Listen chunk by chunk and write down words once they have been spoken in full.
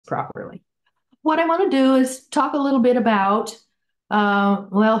properly. What I want to do is talk a little bit about,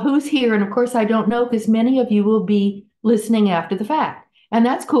 well, who's here. And of course, I don't know because many of you will be listening after the fact, and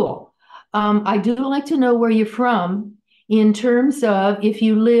that's cool. I do like to know where you're from in terms of if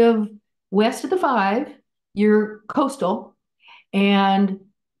you live west of the five, you're coastal, and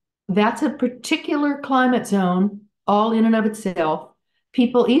that's a particular climate zone all in and of itself.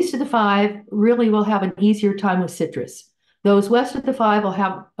 People east of the five really will have an easier time with citrus. Those west of the five will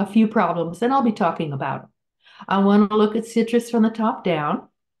have a few problems, and I'll be talking about them. I want to look at citrus from the top down.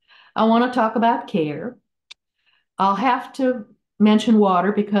 I want to talk about care. I'll have to mention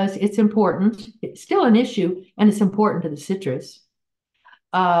water because it's important. It's still an issue, and it's important to the citrus.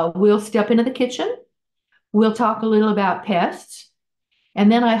 We'll step into the kitchen. We'll talk a little about pests.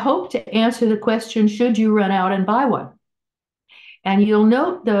 And then I hope to answer the question, should you run out and buy one? And you'll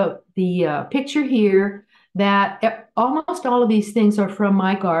note the picture here that almost all of these things are from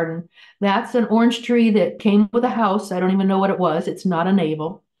my garden. That's an orange tree that came with a house. I don't even know what it was. It's not a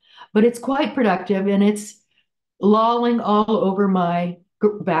navel, but it's quite productive and it's lolling all over my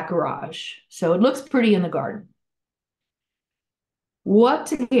back garage. So it looks pretty in the garden. What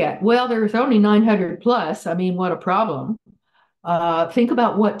to get? Well, there's only 900 plus. I mean, what a problem. Think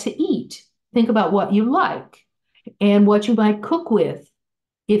about what to eat. Think about what you like and what you might cook with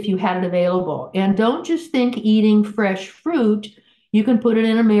if you had it available. And don't just think eating fresh fruit. You can put it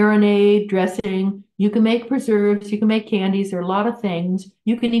in a marinade dressing. You can make preserves. You can make candies. There are a lot of things.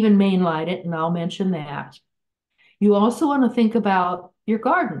 You can even mainline it, and I'll mention that. You also want to think about your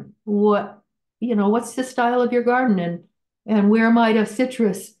garden. What's the style of your garden and where might a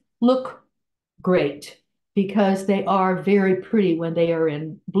citrus look great? Because they are very pretty when they are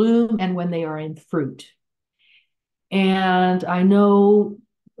in bloom and when they are in fruit. And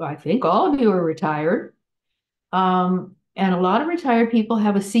I think all of you are retired. And a lot of retired people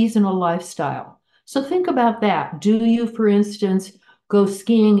have a seasonal lifestyle. So think about that. Do you, for instance, go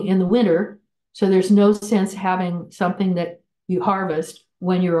skiing in the winter? So there's no sense having something that you harvest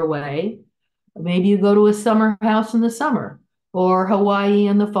when you're away. Maybe you go to a summer house in the summer or Hawaii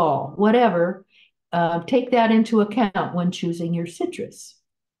in the fall, whatever. Take that into account when choosing your citrus.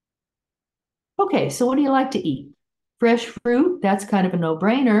 Okay, so what do you like to eat? Fresh fruit, that's kind of a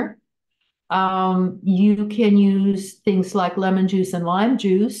no-brainer. You can use things like lemon juice and lime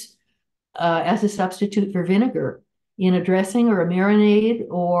juice as a substitute for vinegar in a dressing or a marinade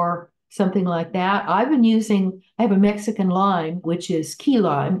or something like that. I have a Mexican lime, which is key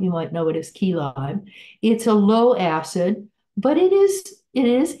lime. You might know it as key lime. It's a low acid, but it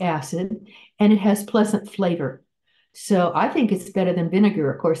is acid and it has pleasant flavor. So I think it's better than vinegar.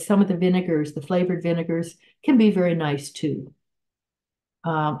 Of course, some of the vinegars, the flavored vinegars, can be very nice too.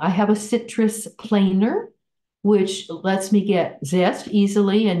 I have a citrus planer, which lets me get zest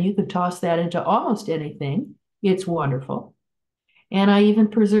easily, and you can toss that into almost anything. It's wonderful. And I even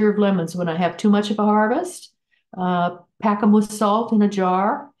preserve lemons when I have too much of a harvest. Pack them with salt in a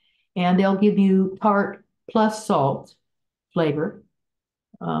jar, and they'll give you tart plus salt flavor.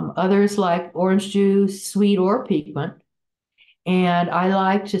 Others like orange juice, sweet or piquant. And I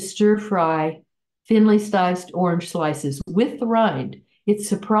like to stir fry thinly sliced orange slices with the rind. It's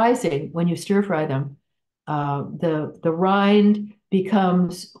surprising when you stir fry them. The rind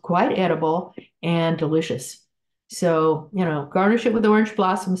becomes quite edible and delicious. So, garnish it with orange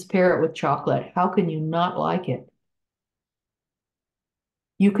blossoms, pair it with chocolate. How can you not like it?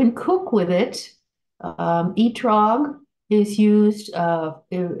 You can cook with it. Etrog is used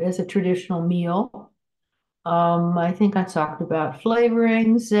as a traditional meal. I think I talked about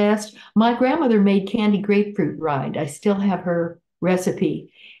flavoring, zest. My grandmother made candy grapefruit rind. I still have her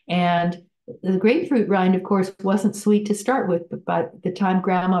recipe. And the grapefruit rind, of course, wasn't sweet to start with, but by the time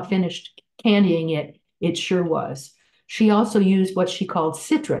Grandma finished candying it, it sure was. She also used what she called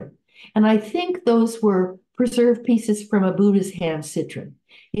citron. And I think those were preserved pieces from a Buddha's hand citron.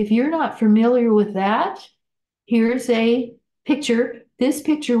 If you're not familiar with that, here's a picture. This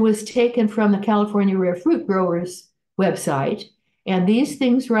picture was taken from the California Rare Fruit Growers website. And these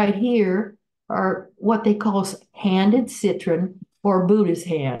things right here are what they call handed citron or Buddha's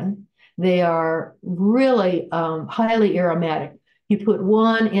hand. They are really highly aromatic. You put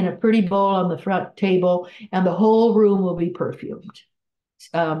one in a pretty bowl on the front table, and the whole room will be perfumed.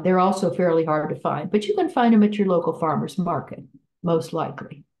 They're also fairly hard to find, but you can find them at your local farmer's market, most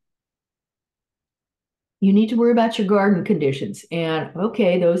likely. You need to worry about your garden conditions. And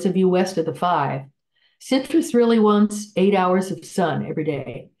okay, those of you west of the five, citrus really wants 8 hours of sun every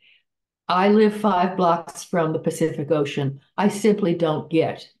day. I live 5 blocks from the Pacific Ocean. I simply don't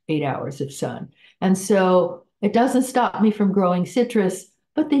get 8 hours of sun. And so it doesn't stop me from growing citrus,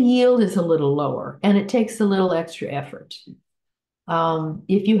 but the yield is a little lower and it takes a little extra effort.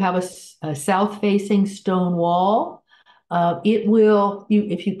 If you have a south-facing stone wall,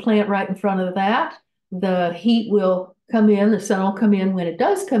 if you plant right in front of that, the heat will come in, the sun will come in when it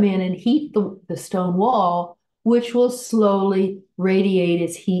does come in and heat the stone wall, which will slowly radiate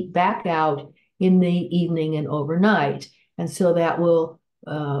its heat back out in the evening and overnight. And so that will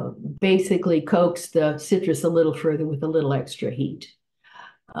basically coax the citrus a little further with a little extra heat.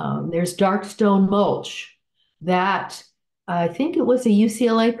 There's dark stone mulch. That I think it was a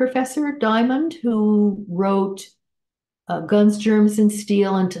UCLA professor, Diamond, who wrote Guns, Germs, and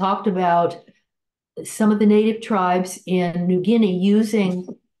Steel and talked about some of the native tribes in New Guinea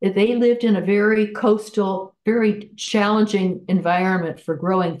they lived in a very coastal, very challenging environment for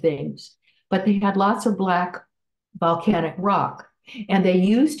growing things, but they had lots of black volcanic rock. And they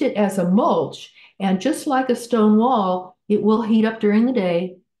used it as a mulch. And just like a stone wall, it will heat up during the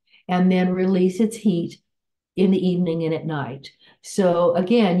day and then release its heat in the evening and at night. So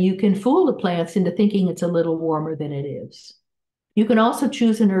again, you can fool the plants into thinking it's a little warmer than it is. You can also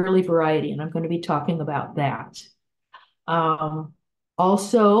choose an early variety, and I'm going to be talking about that.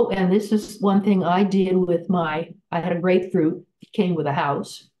 Also, and this is one thing I did I had a grapefruit, it came with a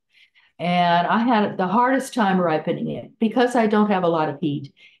house, and I had the hardest time ripening it because I don't have a lot of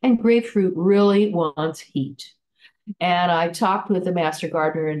heat, and grapefruit really wants heat. And I talked with the master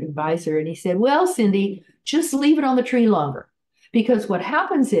gardener and advisor, and he said, well, Cindy, just leave it on the tree longer. Because what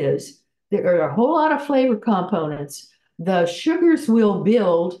happens is there are a whole lot of flavor components. The sugars will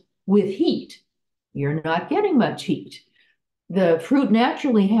build with heat. You're not getting much heat. The fruit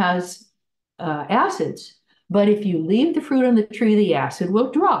naturally has acids, but if you leave the fruit on the tree, the acid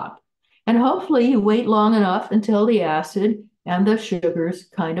will drop. And hopefully you wait long enough until the acid and the sugars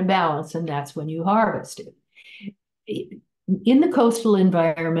kind of balance, and that's when you harvest it. In the coastal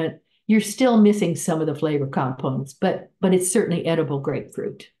environment, you're still missing some of the flavor components, but it's certainly edible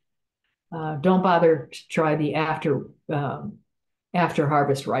grapefruit. Don't bother to try the after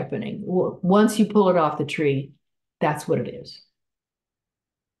harvest ripening. Once you pull it off the tree, that's what it is.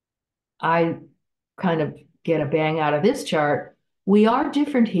 I kind of get a bang out of this chart. We are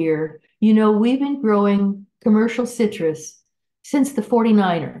different here. You know, we've been growing commercial citrus since the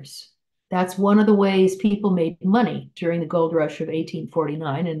 49ers. That's one of the ways people made money during the gold rush of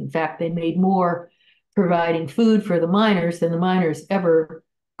 1849. And in fact, they made more providing food for the miners than the miners ever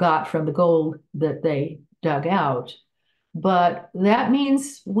got from the gold that they dug out. But that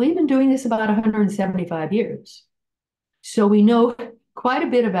means we've been doing this about 175 years. So we know quite a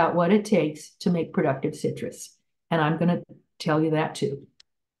bit about what it takes to make productive citrus. And I'm going to tell you that too.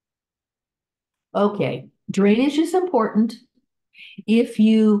 Okay, drainage is important. If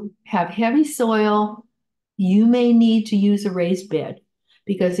you have heavy soil, you may need to use a raised bed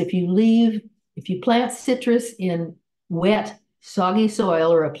because if you plant citrus in wet, soggy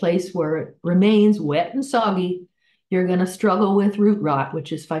soil or a place where it remains wet and soggy, you're going to struggle with root rot,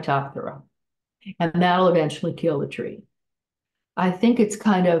 which is Phytophthora, and that'll eventually kill the tree. I think it's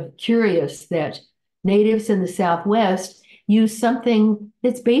kind of curious that natives in the Southwest use something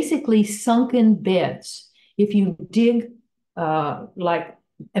that's basically sunken beds. If you dig, like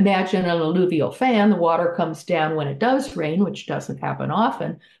imagine an alluvial fan, the water comes down when it does rain, which doesn't happen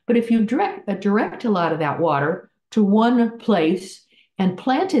often. But if you direct a lot of that water to one place and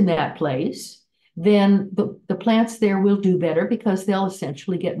plant in that place, then the plants there will do better because they'll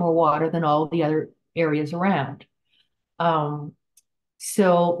essentially get more water than all the other areas around.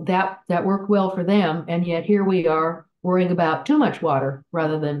 So that worked well for them. And yet here we are worrying about too much water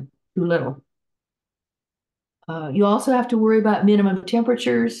rather than too little. You also have to worry about minimum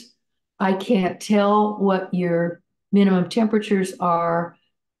temperatures. I can't tell what your minimum temperatures are.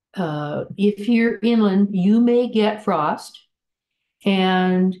 If you're inland, you may get frost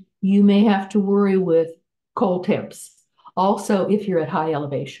and you may have to worry with cold temps. Also, if you're at high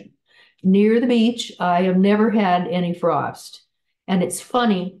elevation. Near the beach, I have never had any frost. And it's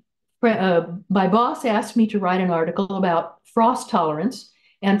funny, my boss asked me to write an article about frost tolerance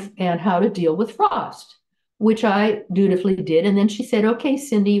and how to deal with frost, which I dutifully did. And then she said, okay,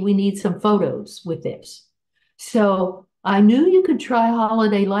 Cindy, we need some photos with this. So I knew you could try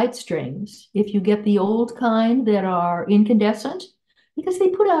holiday light strings if you get the old kind that are incandescent, because they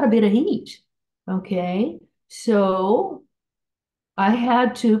put out a bit of heat. Okay, so I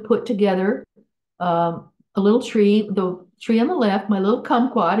had to put together a little tree. The tree on the left, my little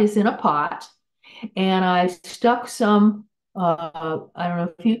kumquat, is in a pot, and I stuck some, I don't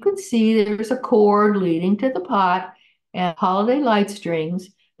know if you could see, there's a cord leading to the pot and holiday light strings.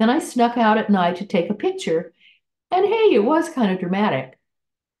 Then I snuck out at night to take a picture, and hey, it was kind of dramatic.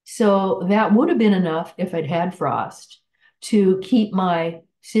 So that would have been enough if I'd had frost to keep my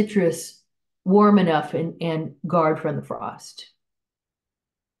citrus warm enough and guard from the frost.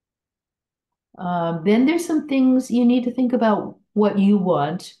 Then there's some things you need to think about what you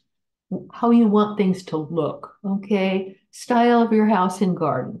want, how you want things to look, okay? Style of your house and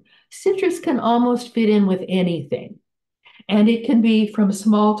garden. Citrus can almost fit in with anything, and it can be from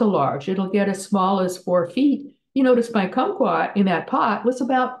small to large. It'll get as small as 4 feet. You notice my kumquat in that pot was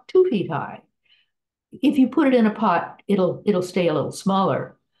about 2 feet high. If you put it in a pot, it'll stay a little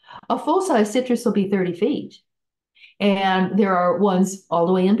smaller. A full-size citrus will be 30 feet. And there are ones all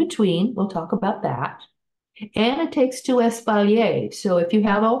the way in between. We'll talk about that. And it takes two espaliers. So if you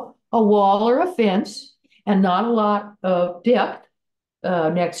have a wall or a fence and not a lot of depth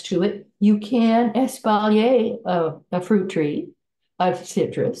next to it, you can espalier a fruit tree of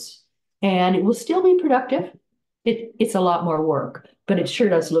citrus, and it will still be productive. It's a lot more work, but it sure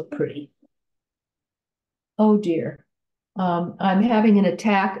does look pretty. Oh dear. I'm having an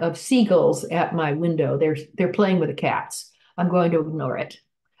attack of seagulls at my window. They're playing with the cats. I'm going to ignore it.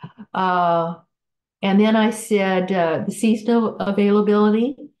 Uh, and then I said the seasonal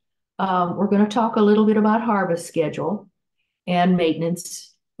availability. We're going to talk a little bit about harvest schedule and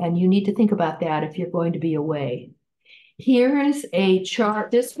maintenance, and you need to think about that if you're going to be away. Here is a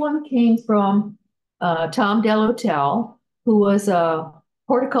chart. This one came from Tom Delotel, who was a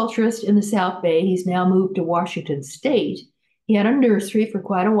horticulturist in the South Bay. He's now moved to Washington State. He had a nursery for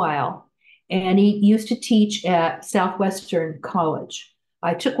quite a while, and he used to teach at Southwestern College.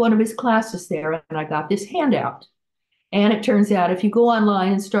 I took one of his classes there, and I got this handout. And it turns out if you go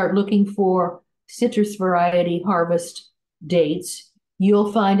online and start looking for citrus variety harvest dates,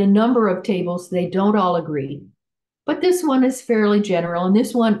 you'll find a number of tables. They don't all agree. But this one is fairly general, and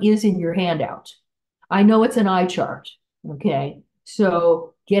this one is in your handout. I know it's an eye chart, okay?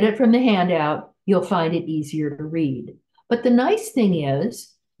 So get it from the handout. You'll find it easier to read. But the nice thing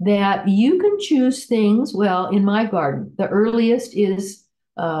is that you can choose things. Well, in my garden, the earliest is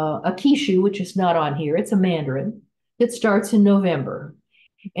a quichou, which is not on here. It's a mandarin that starts in November.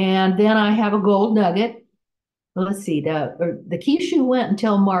 And then I have a gold nugget. Let's see, the quichou went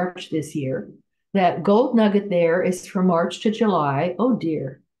until March this year. That gold nugget there is from March to July. Oh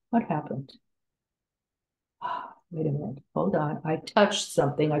dear, what happened? Wait a minute, hold on. I touched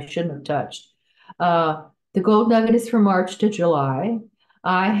something I shouldn't have touched. The gold nugget is from March to July.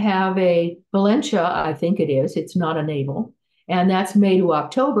 I have a Valencia, I think it is. It's not a navel. And that's May to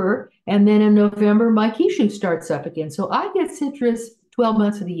October. And then in November, my quichou starts up again. So I get citrus 12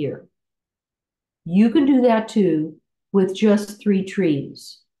 months of the year. You can do that too with just 3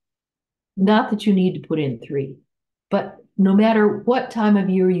 trees. Not that you need to put in 3, but no matter what time of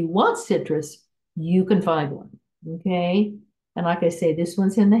year you want citrus, you can find one, okay? And like I say, this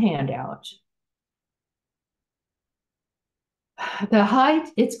one's in the handout. The height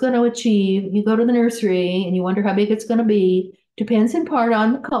it's going to achieve, you go to the nursery and you wonder how big it's going to be, depends in part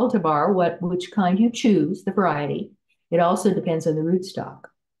on the cultivar, which kind you choose, the variety. It also depends on the rootstock.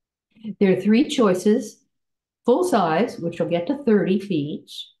 There are 3 choices: full size, which will get to 30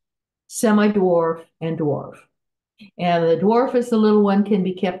 feet, semi-dwarf, and dwarf. And the dwarf is the little one, can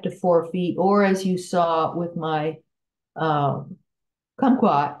be kept to 4 feet, or as you saw with my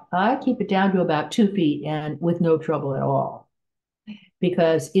kumquat, I keep it down to about 2 feet and with no trouble at all,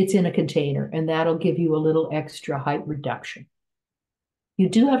 because it's in a container, and that'll give you a little extra height reduction. You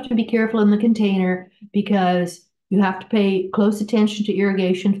do have to be careful in the container because you have to pay close attention to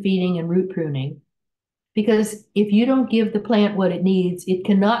irrigation, feeding, and root pruning. Because if you don't give the plant what it needs, it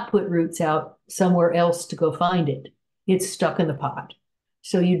cannot put roots out somewhere else to go find it. It's stuck in the pot.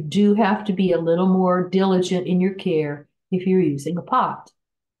 So you do have to be a little more diligent in your care if you're using a pot.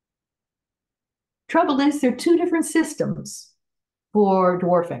 Trouble is, there are 2 different systems for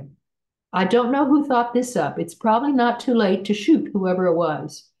dwarfing. I don't know who thought this up. It's probably not too late to shoot whoever it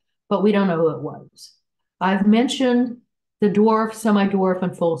was, but we don't know who it was. I've mentioned the dwarf, semi-dwarf,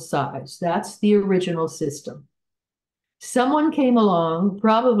 and full size. That's the original system. Someone came along,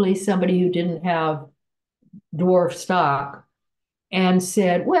 probably somebody who didn't have dwarf stock, and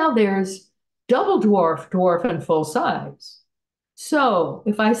said, well, there's double dwarf, dwarf, and full size. So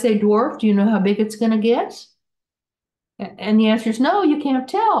if I say dwarf, do you know how big it's going to get? And the answer is no, you can't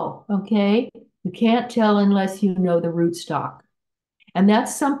tell, okay? You can't tell unless you know the rootstock. And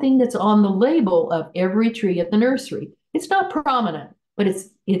that's something that's on the label of every tree at the nursery. It's not prominent, but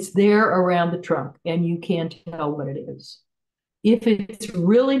it's there around the trunk, and you can tell what it is. If it's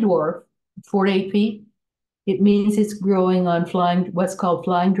really dwarf, 4 to 8 feet, it means it's growing on what's called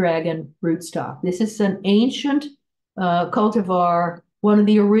flying dragon rootstock. This is an ancient cultivar one of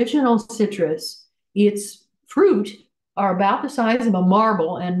the original citrus. Its fruit are about the size of a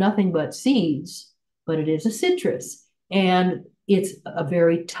marble and nothing but seeds, but it is a citrus. And it's a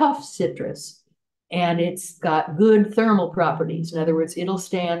very tough citrus. And it's got good thermal properties. In other words, it'll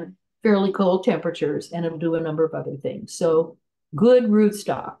stand fairly cold temperatures and it'll do a number of other things. So good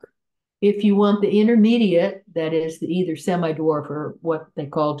rootstock. If you want the intermediate, that is the either semi-dwarf or what they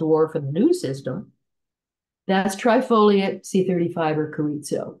call dwarf in the new system, that's trifoliate, C35, or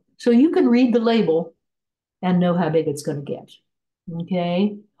Carrizo. So you can read the label and know how big it's going to get.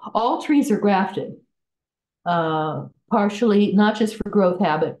 Okay. All trees are grafted, partially, not just for growth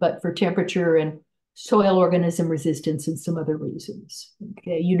habit, but for temperature and soil organism resistance and some other reasons.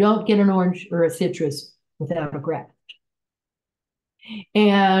 Okay. You don't get an orange or a citrus without a graft.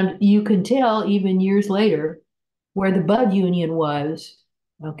 And you can tell even years later where the bud union was.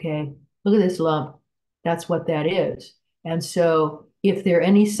 Okay. Look at this lump. That's what that is. And so if there are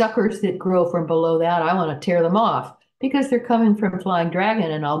any suckers that grow from below that, I want to tear them off because they're coming from flying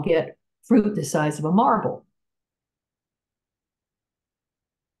dragon and I'll get fruit the size of a marble.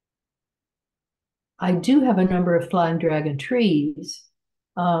 I do have a number of flying dragon trees.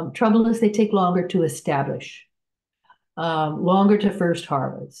 Trouble is they take longer to establish, longer to first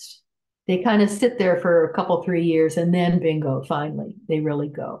harvest. They kind of sit there for a couple, 3 years and then bingo, finally, they really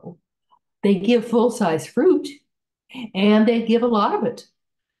go. They give full-size fruit and they give a lot of it.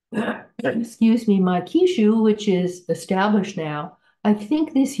 Excuse me, my Kishu, which is established now, I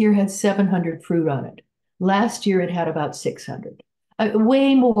think this year had 700 fruit on it. Last year it had about 600,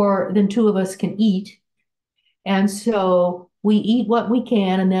 way more than two of us can eat. And so we eat what we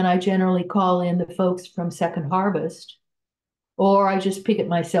can, and then I generally call in the folks from Second Harvest, or I just pick it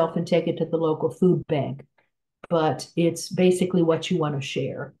myself and take it to the local food bank. But it's basically what you want to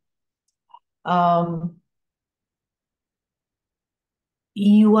share.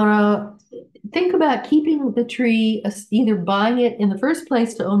 You want to think about keeping the tree, either buying it in the first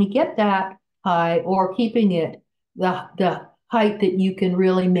place to only get that high, or keeping it the height that you can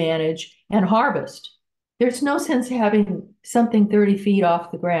really manage and harvest. There's no sense having something 30 feet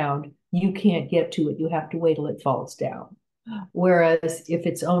off the ground. You can't get to it. You have to wait till it falls down. Whereas if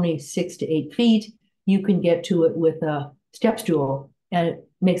it's only 6 to 8 feet, you can get to it with a step stool, and it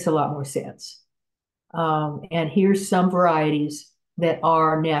makes a lot more sense. And here's some varieties that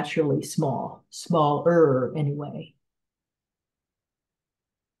are naturally small, smaller anyway.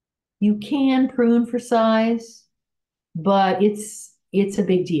 You can prune for size, but it's a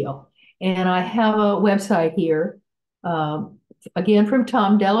big deal. And I have a website here, again from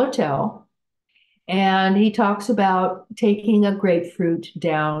Tom Delotel, and he talks about taking a grapefruit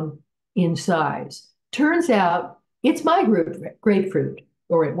down in size. Turns out it's my grapefruit,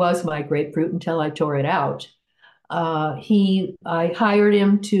 or it was my grapefruit until I tore it out. I hired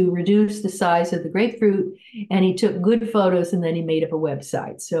him to reduce the size of the grapefruit, and he took good photos, and then he made up a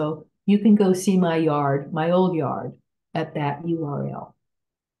website. So you can go see my yard, my old yard, at that URL.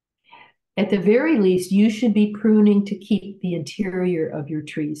 At the very least, you should be pruning to keep the interior of your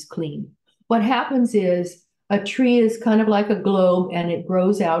trees clean. What happens is a tree is kind of like a globe, and it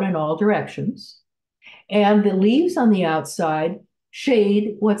grows out in all directions. And the leaves on the outside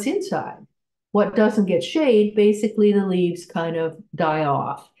shade what's inside. What doesn't get shade, basically the leaves kind of die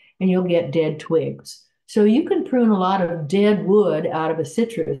off and you'll get dead twigs. So you can prune a lot of dead wood out of a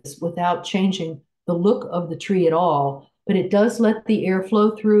citrus without changing the look of the tree at all, but it does let the air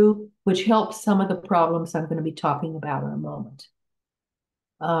flow through, which helps some of the problems I'm going to be talking about in a moment.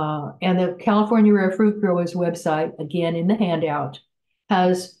 And the California Rare Fruit Growers website, again in the handout,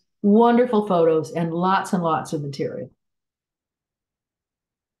 has wonderful photos and lots of material.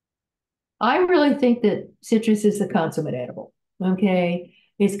 I really think that citrus is the consummate edible. Okay,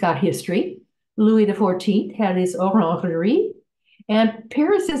 it's got history. Louis XIV had his orangerie, and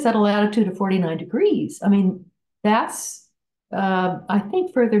Paris is at a latitude of 49 degrees. I mean, that's I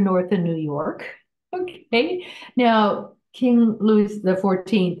think further north than New York. Okay, now King Louis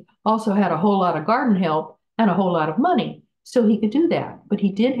XIV also had a whole lot of garden help and a whole lot of money, so he could do that. But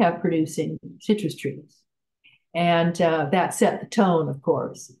he did have producing citrus trees, and that set the tone, of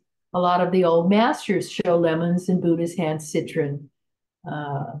course. A lot of the old masters show lemons in Buddha's hand citron,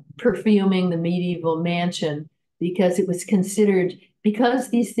 perfuming the medieval mansion because it was considered, because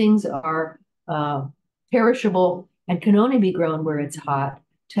these things are perishable and can only be grown where it's hot,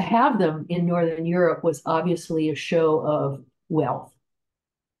 to have them in Northern Europe was obviously a show of wealth.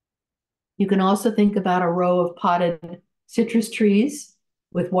 You can also think about a row of potted citrus trees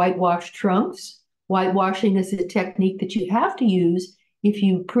with whitewashed trunks. Whitewashing is a technique that you have to use if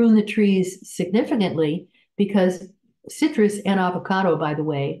you prune the trees significantly, because citrus and avocado, by the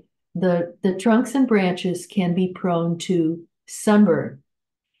way, the trunks and branches can be prone to sunburn.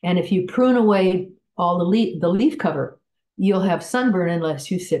 And if you prune away all the leaf cover, you'll have sunburn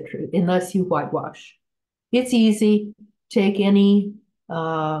unless you whitewash. It's easy. Take any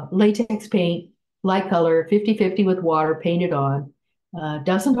latex paint, light color, 50-50 with water, paint it on.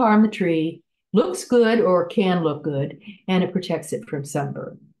 Doesn't harm the tree, looks good or can look good, and it protects it from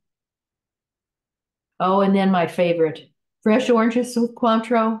sunburn. Oh, and then my favorite, fresh oranges with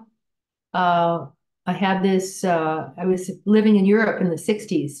Cointreau. Uh, I had this, I was living in Europe in the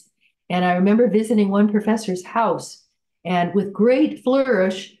 60s, and I remember visiting one professor's house, and with great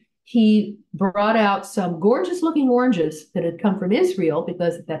flourish, he brought out some gorgeous looking oranges that had come from Israel,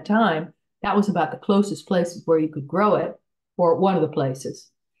 because at that time, that was about the closest places where you could grow it, or one of the places.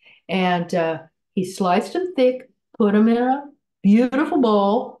 And he sliced them thick, put them in a beautiful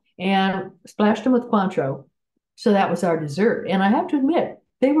bowl, and splashed them with Cointreau. So that was our dessert. And I have to admit,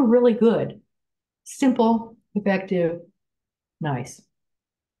 they were really good. Simple, effective, nice.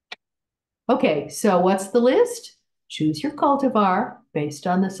 Okay, so what's the list? Choose your cultivar based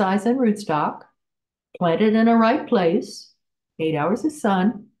on the size and rootstock. Plant it in a right place, 8 hours of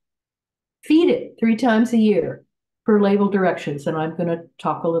sun. Feed it 3 times a year per label directions, and I'm going to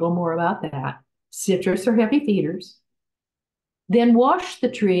talk a little more about that. Citrus are heavy feeders. Then wash the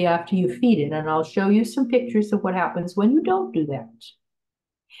tree after you feed it, and I'll show you some pictures of what happens when you don't do that.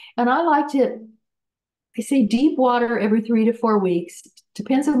 And I say deep water every 3 to 4 weeks.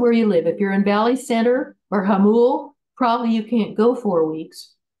 Depends on where you live. If you're in Valley Center or Hamul, probably you can't go 4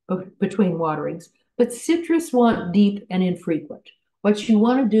 weeks between waterings. But citrus want deep and infrequent. What you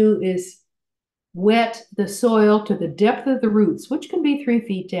want to do is wet the soil to the depth of the roots, which can be 3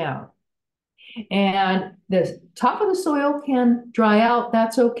 feet down. And the top of the soil can dry out,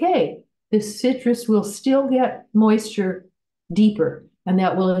 that's okay. The citrus will still get moisture deeper, and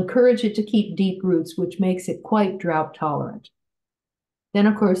that will encourage it to keep deep roots, which makes it quite drought tolerant. Then,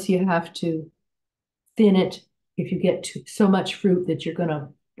 of course, you have to thin it if you get so much fruit that you're going to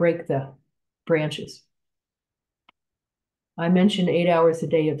break the branches. I mentioned 8 hours a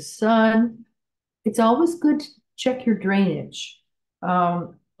day of sun. It's always good to check your drainage.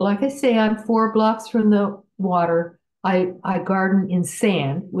 Like I say, I'm 4 blocks from the water. I garden in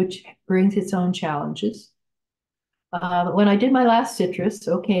sand, which brings its own challenges. When I did my last citrus,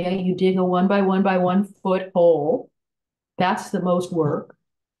 okay, you dig a 1 by 1 by 1 foot hole. That's the most work.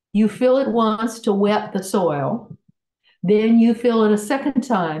 You fill it once to wet the soil. Then you fill it a second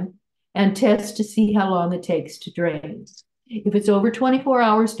time and test to see how long it takes to drain. If it's over 24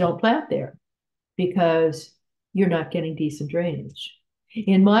 hours, don't plant there, because you're not getting decent drainage.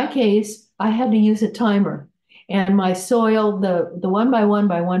 In my case, I had to use a timer, and my soil, the 1 by 1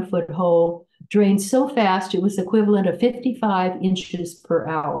 by 1 foot hole, drained so fast it was equivalent of 55 inches per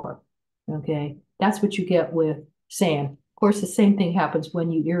hour. Okay, that's what you get with sand. Of course, the same thing happens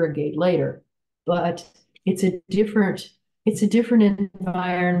when you irrigate later, but it's a different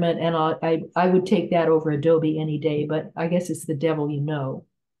environment, and I would take that over adobe any day, but I guess it's the devil you know.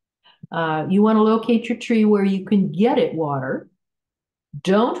 You want to locate your tree where you can get it water.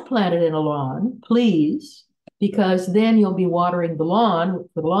 Don't plant it in a lawn, please, because then you'll be watering the lawn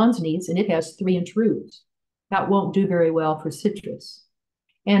for the lawn's needs, and it has 3-inch roots. That won't do very well for citrus.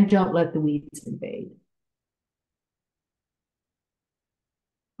 And don't let the weeds invade.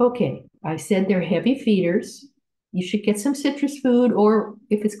 Okay, I said they're heavy feeders. You should get some citrus food, or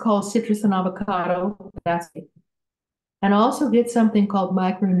if it's called citrus and avocado, that's it. And also get something called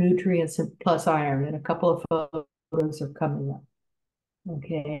micronutrients plus iron, and a couple of photos are coming up.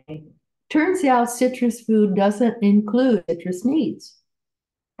 Okay. Turns out citrus food doesn't include citrus needs.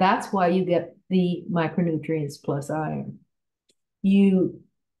 That's why you get the micronutrients plus iron. You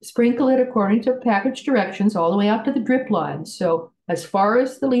sprinkle it according to package directions all the way out to the drip line. So as far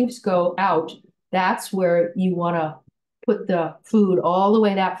as the leaves go out, that's where you want to put the food all the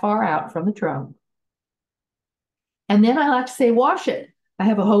way that far out from the trunk. And then I like to say, wash it. I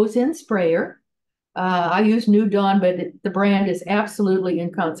have a hose-in sprayer. I use New Dawn, but the brand is absolutely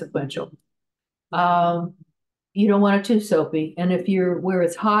inconsequential. You don't want it too soapy. And if you're where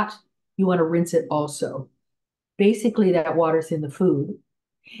it's hot, you want to rinse it also. Basically, that water's in the food.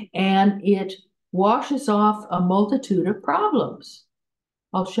 And it washes off a multitude of problems.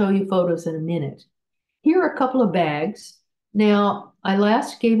 I'll show you photos in a minute. Here are a couple of bags. Now, I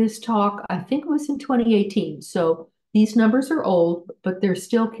last gave this talk, I think it was in 2018. So these numbers are old, but they're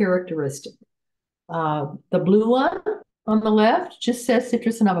still characteristic. The blue one on the left just says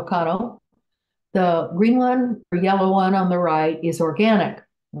citrus and avocado. The green one or yellow one on the right is organic,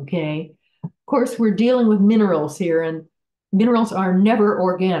 okay? course, we're dealing with minerals here, and minerals are never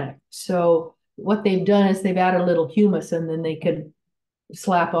organic. So what they've done is they've added a little humus, and then they could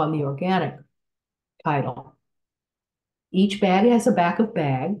slap on the organic title. Each bag has a back of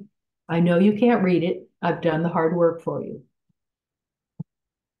bag. I know you can't read it. I've done the hard work for you.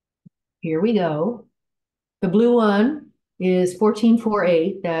 Here we go. The blue one is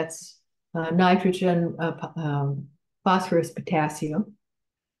 1448. That's nitrogen, phosphorus, potassium.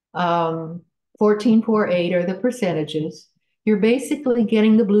 1448 are the percentages. You're basically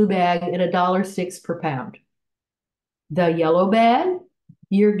getting the blue bag at $1.06 per pound. The yellow bag,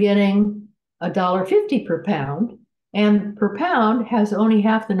 you're getting $1.50 per pound, and per pound has only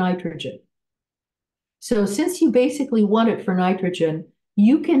half the nitrogen. So since you basically want it for nitrogen,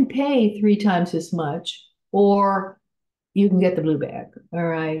 you can pay 3 times as much, or you can get the blue bag. All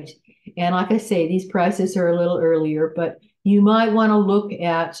right. And like I say, these prices are a little earlier, but you might want to look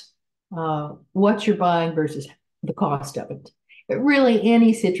at what you're buying versus the cost of it. Really,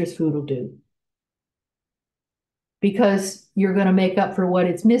 any citrus food will do, because you're going to make up for what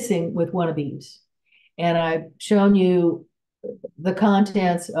it's missing with one of these. And I've shown you the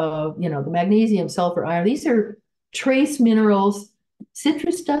contents of, the magnesium, sulfur, iron. These are trace minerals.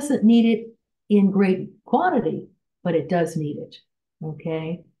 Citrus doesn't need it in great quantity, but it does need it,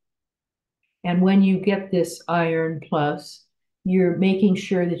 okay? And when you get this iron plus, you're making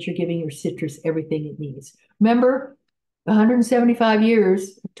sure that you're giving your citrus everything it needs. Remember, 175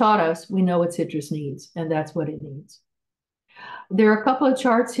 years taught us we know what citrus needs, and that's what it needs. There are a couple of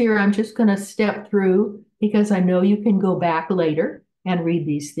charts here I'm just going to step through because I know you can go back later and read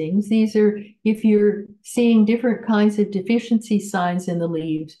these things. These are, if you're seeing different kinds of deficiency signs in the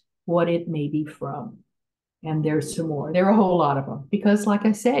leaves, what it may be from. And there's some more. There are a whole lot of them because, like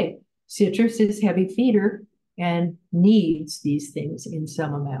I say, citrus is heavy feeder and needs these things in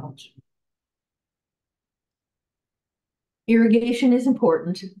some amount. Irrigation is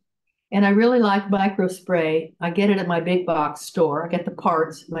important. And I really like micro spray. I get it at my big box store. I get the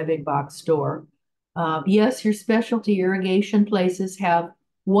parts at my big box store. Yes, your specialty irrigation places have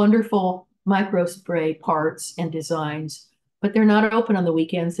wonderful micro spray parts and designs, but they're not open on the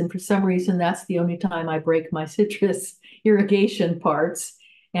weekends. And for some reason, that's the only time I break my citrus irrigation parts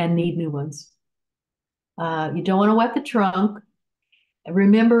and need new ones. You don't want to wet the trunk.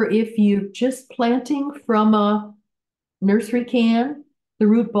 Remember, if you're just planting from a nursery can, the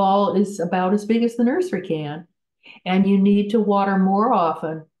root ball is about as big as the nursery can, and you need to water more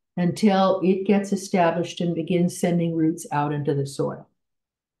often until it gets established and begins sending roots out into the soil.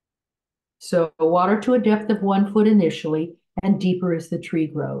 So water to a depth of 1 foot initially, and deeper as the tree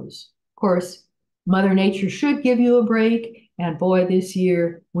grows. Of course, Mother Nature should give you a break, and boy, this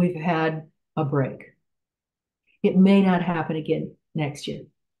year we've had a break. It may not happen again next year.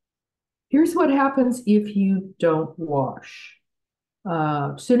 Here's what happens if you don't wash.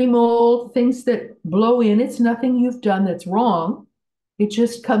 Sooty mold, things that blow in. It's nothing you've done that's wrong. It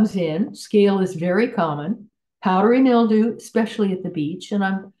just comes in. Scale is very common. Powdery mildew, especially at the beach. And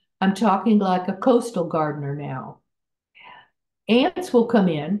I'm talking like a coastal gardener now. Ants will come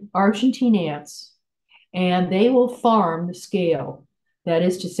in, Argentine ants, and they will farm the scale. That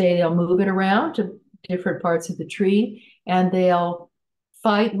is to say, they'll move it around to different parts of the tree, and they'll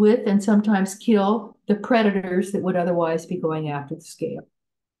fight with and sometimes kill the predators that would otherwise be going after the scale.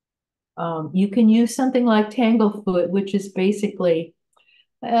 You can use something like Tanglefoot, which is basically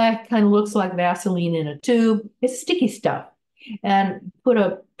kind of looks like Vaseline in a tube. It's sticky stuff. And put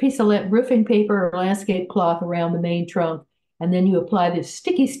a piece of roofing paper or landscape cloth around the main trunk, and then you apply this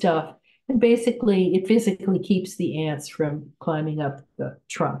sticky stuff, and basically it physically keeps the ants from climbing up the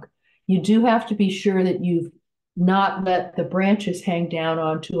trunk. You do have to be sure that you've not let the branches hang down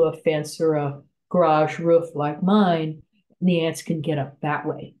onto a fence or a garage roof like mine, and the ants can get up that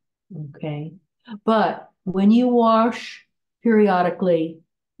way, okay? But when you wash periodically,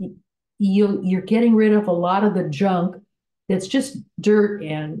 you're getting rid of a lot of the junk that's just dirt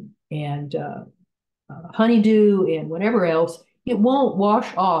and honeydew and whatever else. It won't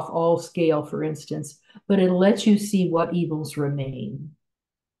wash off all scale, for instance, but it'll let you see what evils remain.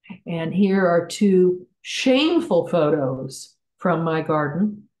 And here are 2 shameful photos from my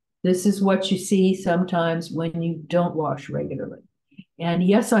garden. This is what you see sometimes when you don't wash regularly. And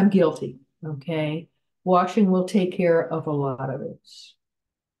yes, I'm guilty, okay? Washing will take care of a lot of it.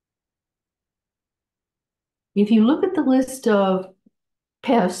 If you look at the list of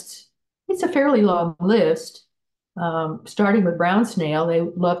pests, it's a fairly long list, starting with brown snail. They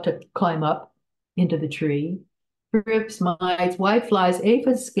love to climb up into the tree. Thrips, mites, whiteflies,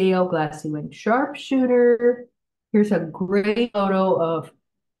 aphids, scale, glassy-winged sharpshooter. Here's a great photo of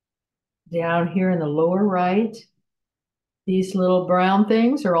Down here in the lower right, these little brown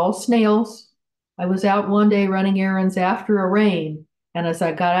things are all snails. I was out one day running errands after a rain, and as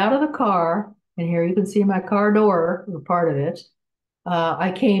I got out of the car, and here you can see my car door, or part of it,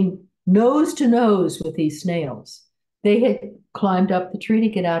 I came nose to nose with these snails. They had climbed up the tree to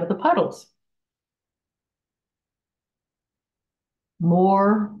get out of the puddles.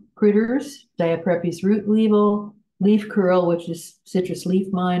 More critters, Diaprepes root weevil, leaf curl, which is citrus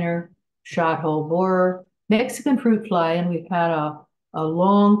leaf miner, shot-hole borer, Mexican fruit fly, and we've had a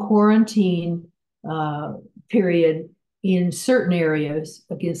long quarantine uh, period in certain areas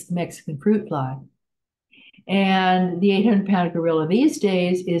against the Mexican fruit fly. And the 800-pound gorilla these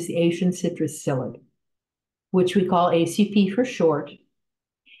days is the Asian citrus psyllid, which we call ACP for short.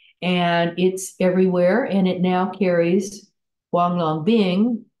 And it's everywhere, and it now carries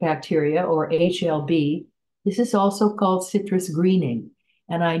Huanglongbing bacteria, or HLB. This is also called citrus greening.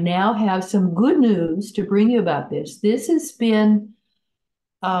 And I now have some good news to bring you about this. This has been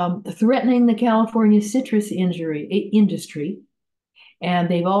threatening the California citrus industry, and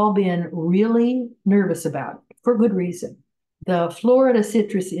they've all been really nervous about it for good reason. The Florida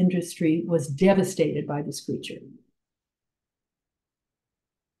citrus industry was devastated by this creature.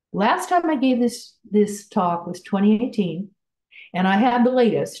 Last time I gave this talk was 2018, and I had the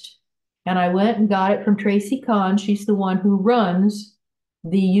latest, and I went and got it from Tracy Kahn. She's the one who runs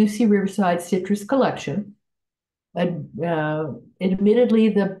the UC Riverside Citrus Collection. Admittedly,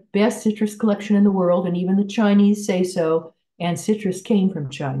 the best citrus collection in the world, and even the Chinese say so, and citrus came from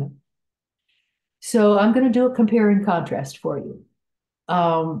China. So I'm going to do a compare and contrast for you.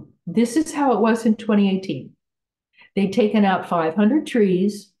 This is how it was in 2018. They'd taken out 500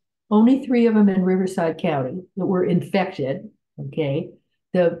 trees, only 3 of them in Riverside County that were infected. Okay.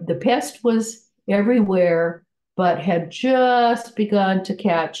 The pest was everywhere, but had just begun to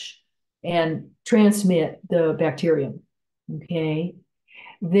catch and transmit the bacterium. Okay.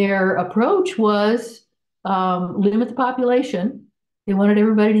 Their approach was limit the population. They wanted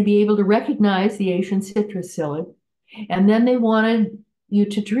everybody to be able to recognize the Asian citrus psyllid. And then they wanted you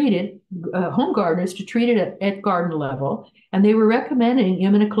to treat it, home gardeners to treat it at garden level. And they were recommending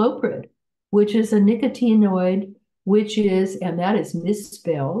imidacloprid, which is a nicotinoid, which is, and that is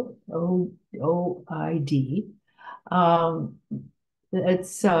misspelled, OID.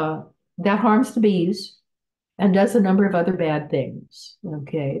 That harms the bees and does a number of other bad things.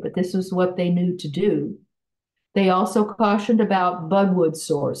 Okay, but this is what they knew to do. They also cautioned about budwood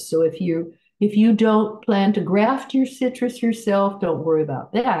source. So if you don't plan to graft your citrus yourself, don't worry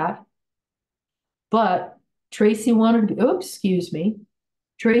about that. But Tracy wanted to be, oh, excuse me.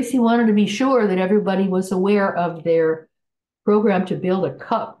 Tracy wanted to be sure that everybody was aware of their program to build a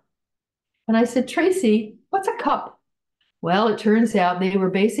cup. And I said, Tracy, what's a cup? Well, it turns out they were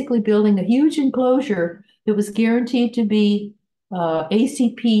basically building a huge enclosure that was guaranteed to be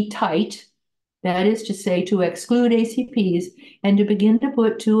ACP tight. That is to say, to exclude ACPs and to begin to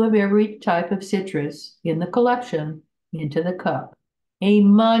put 2 of every type of citrus in the collection into the cup. A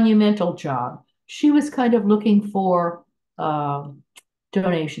monumental job. She was kind of looking for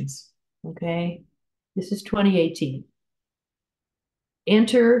donations. Okay, this is 2018.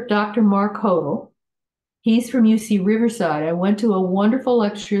 Enter Dr. Mark Hodel. He's from UC Riverside. I went to a wonderful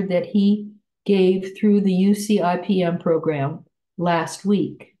lecture that he gave through the UC IPM program last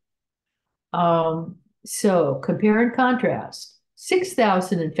week. So compare and contrast.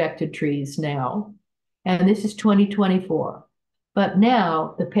 6,000 infected trees now, and this is 2024. But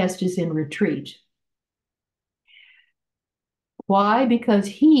now the pest is in retreat. Why? Because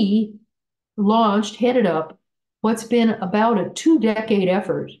he headed up what's been about a 2-decade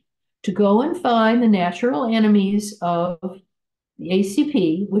effort to go and find the natural enemies of the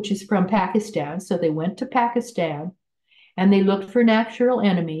ACP, which is from Pakistan. So they went to Pakistan and they looked for natural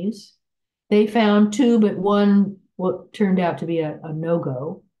enemies. They found 2, but one what turned out to be a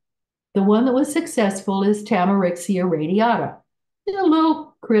no-go. The one that was successful is Tamarixia radiata. It's a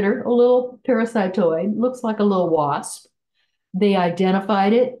little critter, a little parasitoid, looks like a little wasp. They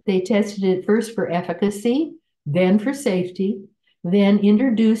identified it. They tested it first for efficacy, then for safety, then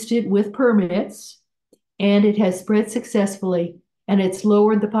introduced it with permits, and it has spread successfully, and it's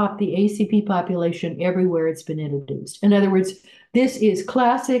lowered the ACP population everywhere it's been introduced. In other words, this is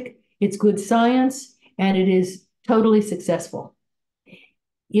classic, it's good science, and it is totally successful.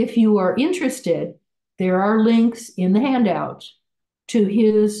 If you are interested, there are links in the handout to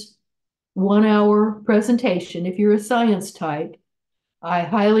his 1-hour presentation. If you're a science type, I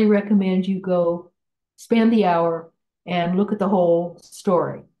highly recommend you go spend the hour and look at the whole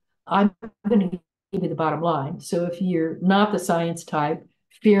story. I'm going to give you the bottom line. So if you're not the science type,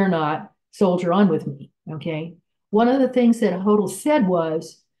 fear not. soldier on with me. Okay. One of the things that Hodel said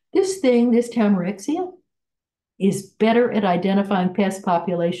was this thing, this Tamarixia, is better at identifying pest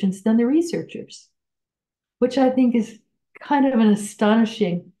populations than the researchers, which I think is kind of an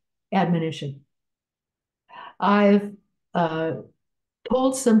astonishing admonition. I've uh,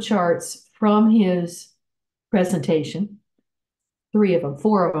 pulled some charts from his presentation, three of them,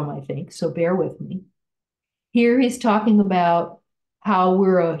 four of them, I think, so bear with me. Here he's talking about how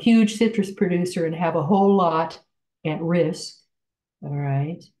we're a huge citrus producer and have a whole lot at risk. All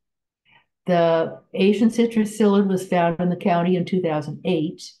right. The Asian citrus psyllid was found in the county in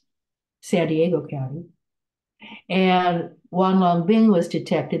 2008, San Diego County, and Wanlongbing was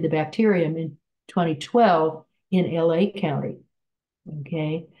detected, the bacterium, in 2012 in LA County.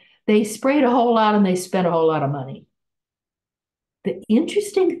 Okay. They sprayed a whole lot and they spent a whole lot of money. The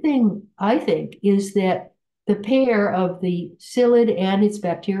interesting thing, I think, is that the pair of the psyllid and its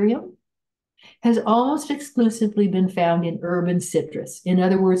bacterium has almost exclusively been found in urban citrus, in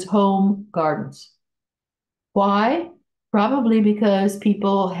other words, home gardens. Why? Probably because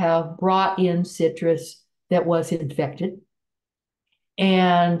people have brought in citrus that was infected.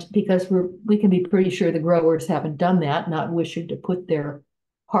 And because we can be pretty sure the growers haven't done that, not wishing to put their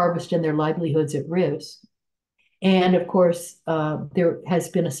harvest and their livelihoods at risk. And of course, there has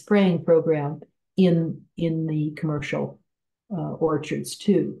been a spraying program in the commercial orchards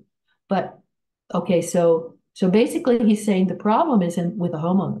too. But okay, so basically, he's saying the problem isn't with the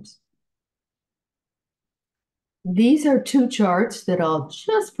homeowners. These are two charts that I'll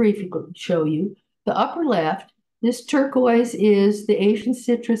just briefly show you. The upper left, this turquoise is the Asian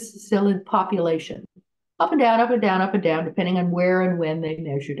citrus psyllid population. Up and down, up and down, up and down, depending on where and when they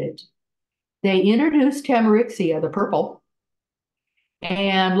measured it. They introduced Tamarixia, the purple,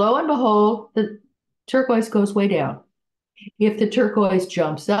 and lo and behold, the turquoise goes way down. If the turquoise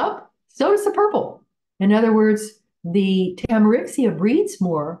jumps up, so does the purple. In other words, the Tamarixia breeds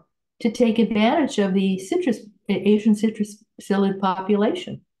more to take advantage of the Asian citrus psyllid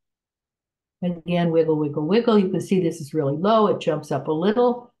population. Again, wiggle, wiggle, wiggle. You can see this is really low. It jumps up a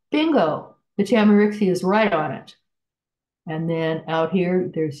little. Bingo! The Tamarixia is right on it. And then out here,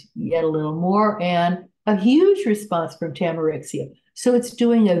 there's yet a little more and a huge response from Tamarixia. So it's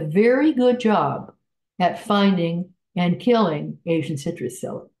doing a very good job at finding and killing Asian citrus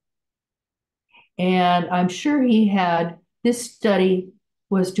psyllid. And I'm sure this study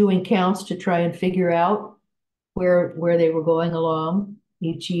was doing counts to try and figure out where they were going along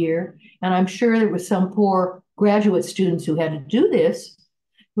each year. And I'm sure there was some poor graduate students who had to do this,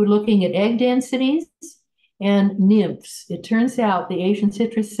 who were looking at egg densities and nymphs. It turns out the Asian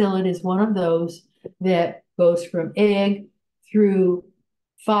citrus psyllid is one of those that goes from egg through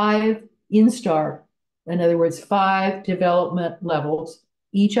 5 instar, in other words, 5 development levels,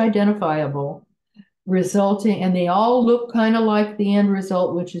 each identifiable, resulting, and they all look kind of like the end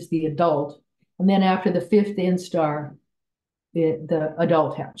result, which is the adult. And then after the 5th instar, the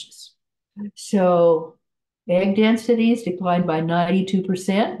adult hatches. So egg densities declined by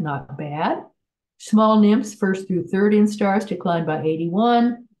 92%, not bad. Small nymphs, 1st through 3rd instars, declined by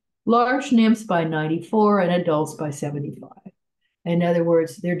 81, large nymphs by 94, and adults by 75. In other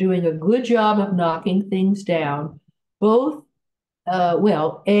words, they're doing a good job of knocking things down, both,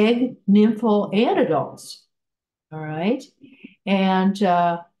 egg, nymphal, and adults. All right. And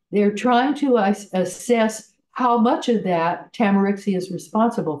they're trying to assess how much of that Tamarixia is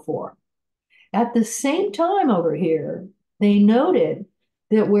responsible for. At the same time over here, they noted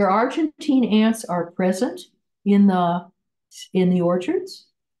that where Argentine ants are present in the orchards,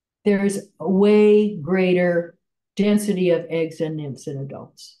 there's a way greater density of eggs and nymphs and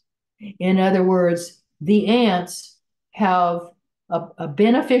adults. In other words, the ants have a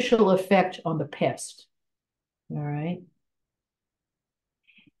beneficial effect on the pest. All right.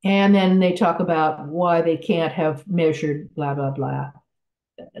 And then they talk about why they can't have measured blah, blah, blah.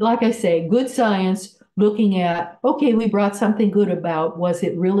 Like I say, good science looking at, okay, we brought something good about, was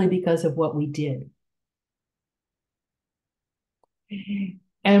it really because of what we did?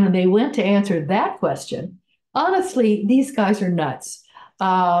 And when they went to answer that question, honestly, these guys are nuts.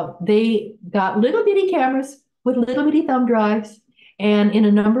 They got little bitty cameras with little bitty thumb drives, and in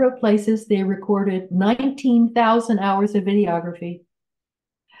a number of places, they recorded 19,000 hours of videography.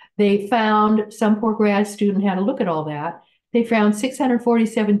 They found, some poor grad student had to look at all that. They found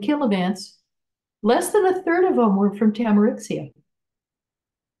 647 kill events. Less than a third of them were from Tamarixia.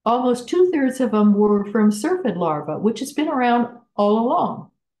 Almost 2/3 of them were from syrphid larvae, which has been around all along.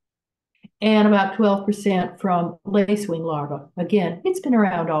 And about 12% from lacewing larvae. Again, it's been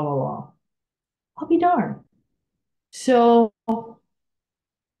around all along. I'll be darned. So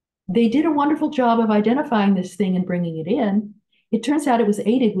they did a wonderful job of identifying this thing and bringing it in. It turns out it was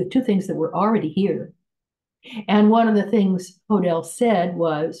aided with two things that were already here. And one of the things Hodel said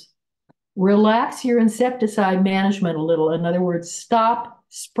was, relax your insecticide management a little. In other words, stop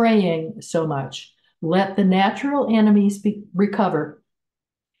spraying so much. Let the natural enemies recover.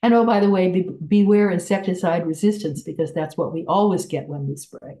 And oh, by the way, beware insecticide resistance, because that's what we always get when we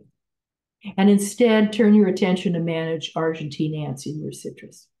spray. And instead, turn your attention to manage Argentine ants in your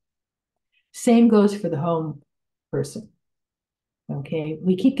citrus. Same goes for the home person. Okay,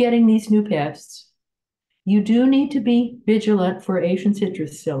 we keep getting these new pests. You do need to be vigilant for Asian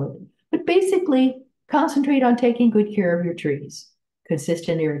citrus psyllid, but basically concentrate on taking good care of your trees.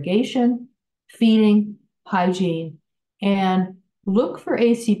 Consistent irrigation, feeding, hygiene, and look for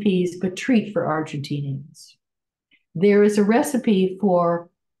ACPs, but treat for Argentine ants. There is a recipe for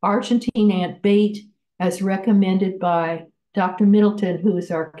Argentine ant bait as recommended by Dr. Middleton, who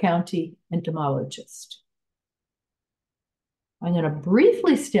is our county entomologist. I'm going to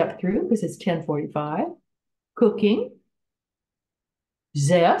briefly step through because it's 10:45. Cooking,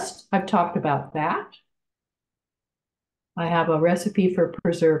 zest, I've talked about that. I have a recipe for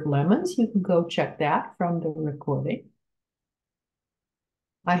preserved lemons. You can go check that from the recording.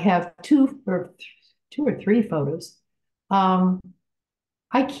 I have two or three photos.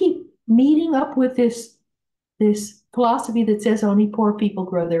 I keep meeting up with this philosophy that says only poor people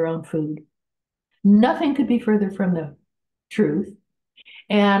grow their own food. Nothing could be further from the truth.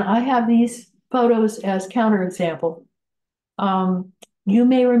 And I have these photos as counterexample. You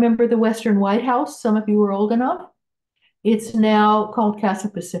may remember the Western White House. Some of you are old enough. It's now called Casa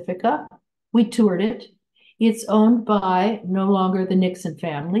Pacifica. We toured it. It's owned by no longer the Nixon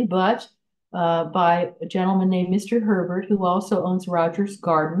family, but by a gentleman named Mr. Herbert, who also owns Rogers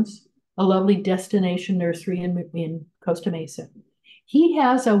Gardens, a lovely destination nursery in Costa Mesa. He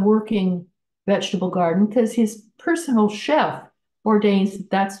has a working vegetable garden because his personal chef ordains that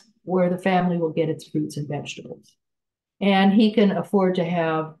that's where the family will get its fruits and vegetables. And he can afford to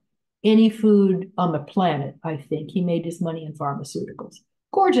have any food on the planet, I think. He made his money in pharmaceuticals.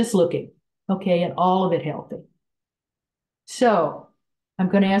 Gorgeous looking, okay, and all of it healthy. So I'm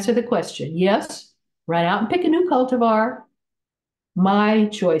going to answer the question. Yes, run out and pick a new cultivar. My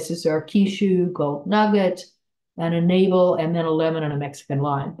choices are Kishu, Gold Nugget, and a navel, and then a lemon and a Mexican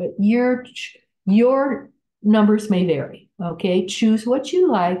lime. But your numbers may vary, okay? Choose what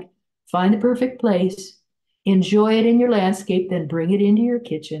you like, find the perfect place, enjoy it in your landscape, then bring it into your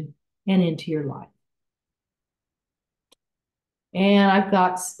kitchen and into your life. And I've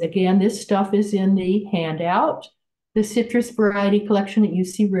got, again, this stuff is in the handout, the citrus variety collection at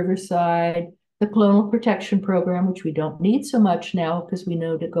UC Riverside, the clonal protection program, which we don't need so much now because we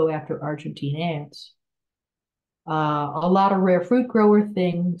know to go after Argentine ants. A lot of rare fruit grower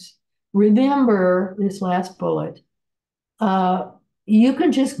things. Remember this last bullet. You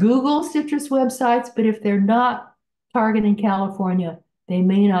can just Google citrus websites, but if they're not targeting California, they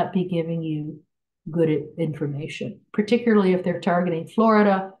may not be giving you good information, particularly if they're targeting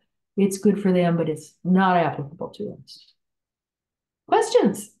Florida. It's good for them, but it's not applicable to us.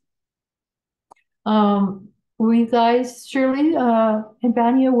 Questions? Were you guys, Shirley, and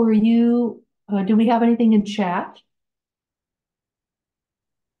Vanya, were you, do we have anything in chat?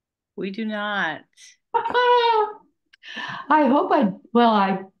 We do not. I hope I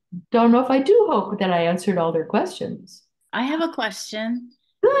don't know if I do hope that I answered all their questions. I have a question.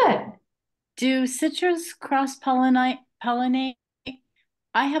 Good. Do citrus cross-pollinate?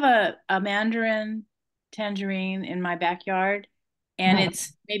 I have a mandarin tangerine in my backyard, and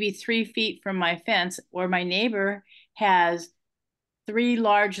it's maybe 3 feet from my fence, where my neighbor has 3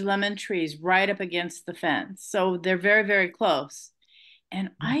 large lemon trees right up against the fence. So they're very, very close.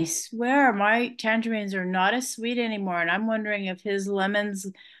 And I swear my tangerines are not as sweet anymore. And I'm wondering if his lemons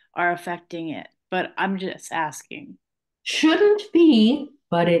are affecting it. But I'm just asking. Shouldn't be,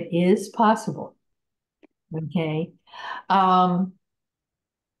 but it is possible. Okay. Um,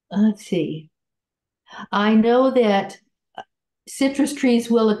 let's see. I know that citrus trees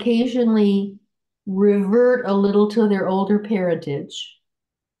will occasionally revert a little to their older parentage.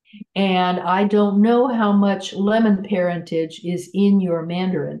 And I don't know how much lemon parentage is in your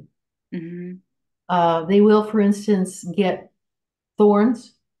mandarin. Mm-hmm. They will, for instance, get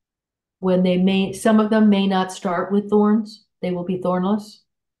thorns when some of them may not start with thorns. They will be thornless,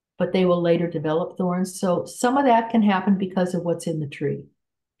 but they will later develop thorns. So some of that can happen because of what's in the tree.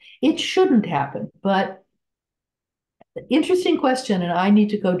 It shouldn't happen, but interesting question, and I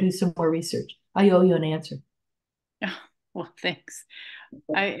need to go do some more research. I owe you an answer. Well, thanks.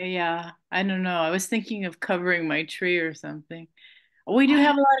 Yeah, I don't know. I was thinking of covering my tree or something. We do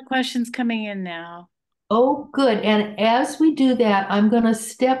have a lot of questions coming in now. Oh, good. And as we do that, I'm going to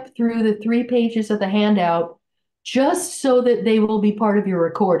step through the 3 pages of the handout just so that they will be part of your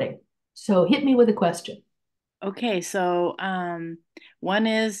recording. So hit me with a question. Okay, so one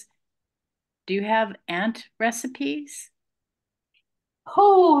is, do you have ant recipes?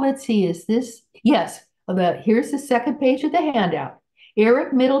 Oh, let's see. Is this? Yes. Here's the second page of the handout.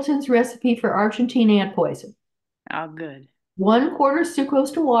 Eric Middleton's recipe for Argentine ant poison. Oh, good. 1/4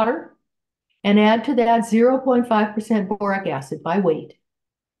 sucrose to water and add to that 0.5% boric acid by weight.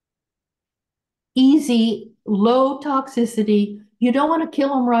 Easy, low toxicity. You don't want to kill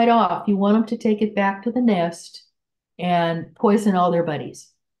them right off. You want them to take it back to the nest and poison all their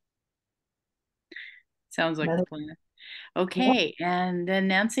buddies. Sounds like a Another, plan. yeah. Okay, and then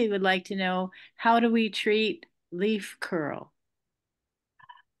Nancy would like to know, how do we treat leaf curl?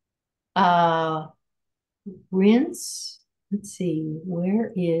 Uh, rinse. Let's see,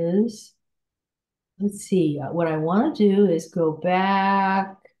 let's see, what I want to do is go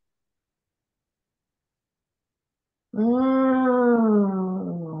back. Mm.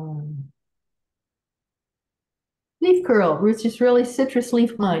 Leaf curl, which is really citrus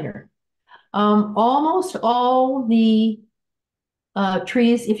leaf miner. Almost all the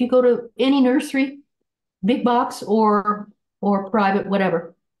trees, if you go to any nursery, big box or private,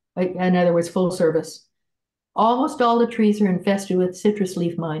 whatever, in other words, full service, almost all the trees are infested with citrus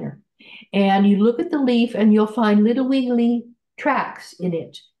leaf miner. And you look at the leaf and you'll find little wiggly tracks in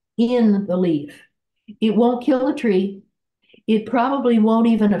it, in the leaf. It won't kill the tree. It probably won't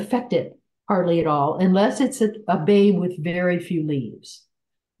even affect it hardly at all, unless it's a babe with very few leaves.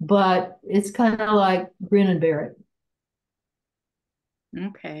 But it's kind of like grin and bear it.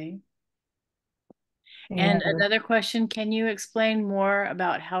 Okay. And And another question, can you explain more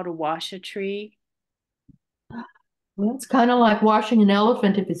about how to wash a tree? well, it's kind of like washing an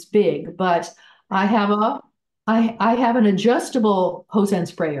elephant if it's big, but I have a I have an adjustable hose end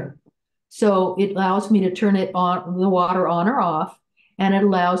sprayer. So it allows me to turn it on the water on or off, and it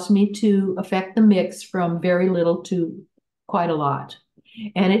allows me to affect the mix from very little to quite a lot.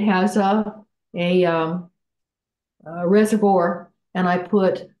 And it has a reservoir, and I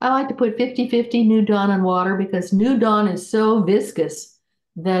like to put 50-50 New Dawn in water because New Dawn is so viscous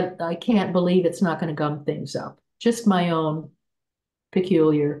that I can't believe it's not going to gum things up. Just my own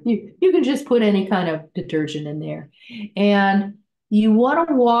peculiar. You can just put any kind of detergent in there. And you want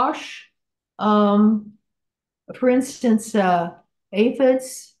to wash, um, for instance,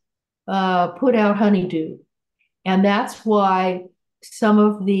 aphids put out honeydew. And that's why some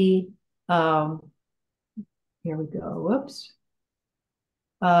of the, um, here we go, whoops.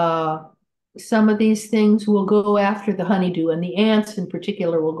 Uh, some of these things will go after the honeydew, and the ants in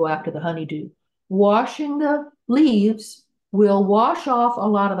particular will go after the honeydew. Washing the leaves will wash off a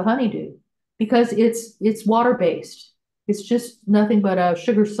lot of the honeydew because it's water based. It's just nothing but a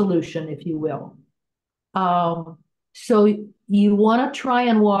sugar solution, if you will. Um, so you want to try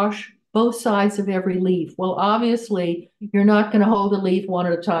and wash both sides of every leaf. Well, obviously, you're not going to hold the leaf one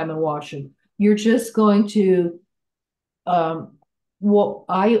at a time and wash them. You're just going to well,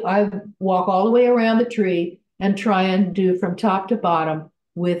 I walk all the way around the tree and try and do from top to bottom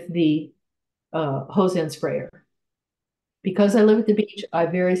with the hose end sprayer. Because I live at the beach, I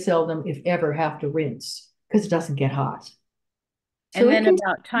very seldom, if ever, have to rinse because it doesn't get hot. So And it then can,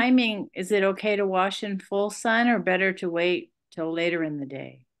 about timing, is it okay to wash in full sun or better to wait till later in the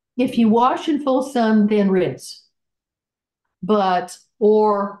day? if you wash in full sun, then rinse, but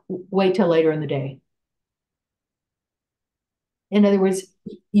or wait till later in the day. In other words,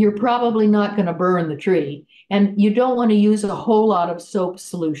 you're probably not going to burn the tree, and you don't want to use a whole lot of soap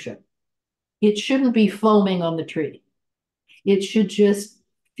solution. It shouldn't be foaming on the tree. It should just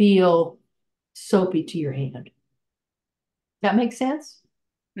feel soapy to your hand. That makes sense?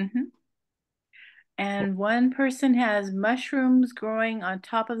 Hmm. And one person has mushrooms growing on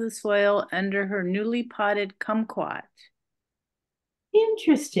top of the soil under her newly potted kumquat.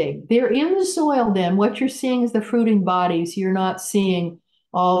 Interesting. They're in the soil then. What you're seeing is the fruiting bodies. You're not seeing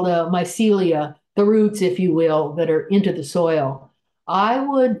all the mycelia, the roots, if you will, that are into the soil. I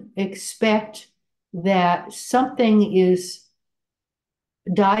would expect that something is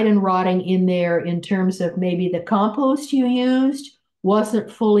died and rotting in there in terms of maybe the compost you used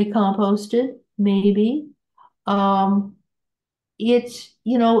wasn't fully composted, maybe. Um, it's,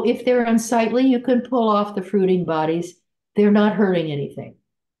 if they're unsightly, you can pull off the fruiting bodies. They're not hurting anything.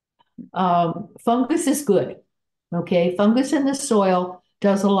 Fungus is good. Okay. Fungus in the soil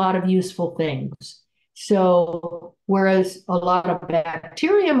does a lot of useful things. So, whereas a lot of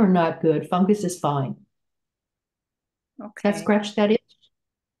bacterium are not good, fungus is fine. That Okay. scratch that itch?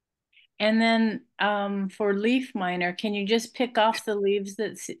 And then for leaf miner, can you just pick off the leaves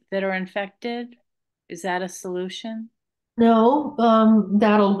that are infected? Is that a solution? No,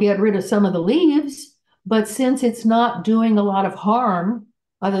 that'll get rid of some of the leaves, but since it's not doing a lot of harm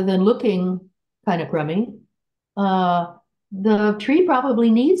other than looking kind of crummy, uh, the tree probably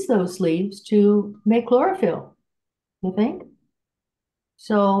needs those leaves to make chlorophyll, you think?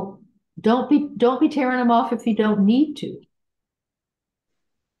 So don't be tearing them off if you don't need to.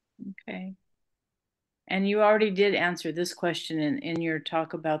 Okay. And you already did answer this question in your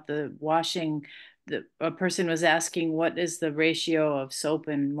talk about the washing. A person was asking what is the ratio of soap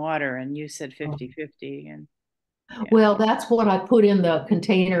and water, and you said 50-50. And yeah, Well, that's what I put in the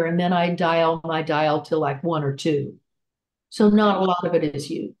container, and then I dial my dial to like one or two. So not okay, a lot of it is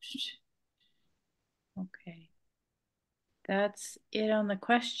used. okay. That's it on the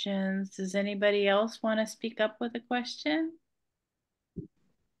questions. Does anybody else want to speak up with a question?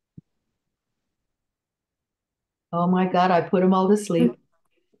 Oh my God, I put them all to sleep.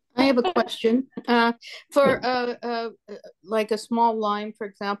 I have a question. For like a small lime, for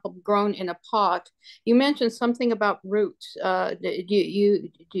example, grown in a pot, you mentioned something about roots. Do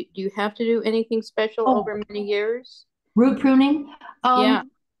you have to do anything special Oh, over many years? root pruning. Yeah.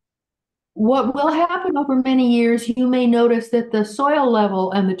 What will happen over many years, you may notice that the soil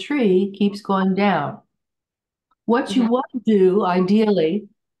level and the tree keeps going down. What you Mhm. want to do, ideally,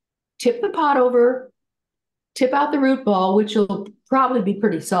 tip the pot over, tip out the root ball, which will probably be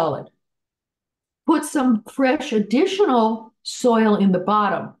pretty solid. Put some fresh additional soil in the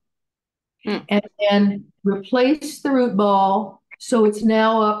bottom Mm. and then replace the root ball so it's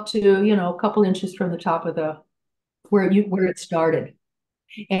now up to, a couple inches from the top of the where it started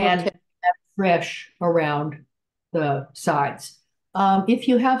Okay. and fresh around the sides. If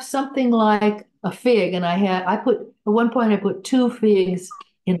you have something like a fig, and I put at one point I put two figs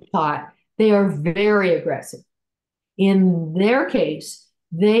in the pot. They are very aggressive. In their case,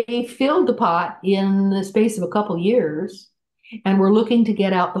 they filled the pot in the space of a couple years and were looking to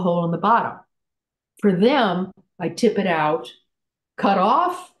get out the hole in the bottom. For them, I tip it out, cut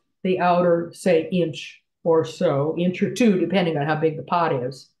off the outer, say, inch or so, inch or two, depending on how big the pot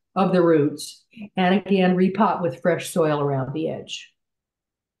is, of the roots, and again, repot with fresh soil around the edge.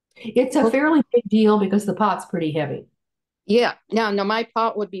 It's a Well, fairly big deal because the pot's pretty heavy. yeah. Now, no, my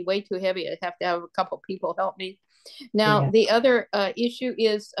pot would be way too heavy. I'd have to have a couple people help me. Now, Yeah. the other issue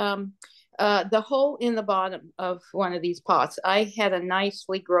is the hole in the bottom of one of these pots. I had a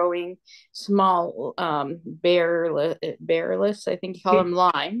nicely growing small bearless, I think you call them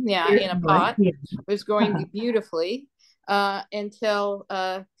lime, yeah, Here's in a one. pot. Yeah. It was growing beautifully until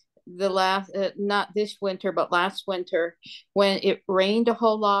the last, not this winter, but last winter when it rained a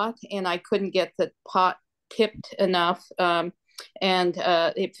whole lot and I couldn't get the pot tipped enough. And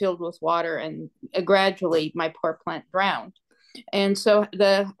it filled with water, and gradually my poor plant drowned. And so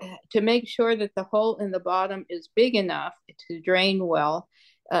the to make sure that the hole in the bottom is big enough to drain well,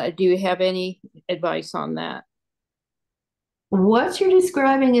 do you have any advice on that? What you're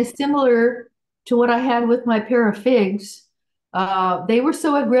describing is similar to what I had with my pair of figs. They were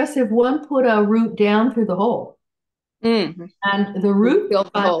so aggressive, one put a root down through the hole, Mm, and the root fill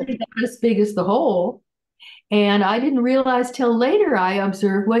the hole. finally got as big as the hole. And I didn't realize till later I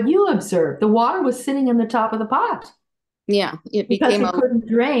observed what you observed. The water was sitting in the top of the pot Yeah, it because became it a couldn't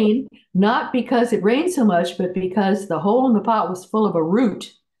drain, not because it rained so much, but because the hole in the pot was full of a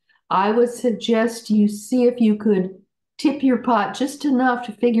root. I would suggest you see if you could tip your pot just enough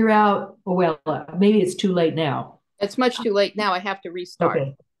to figure out, well, maybe it's too late now. it's much too late now. I have to restart.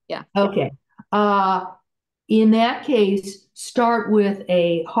 Okay. Yeah. Okay. Uh, in that case, start with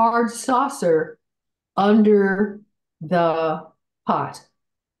a hard saucer under the pot.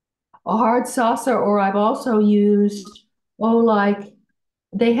 A hard saucer, or I've also used, like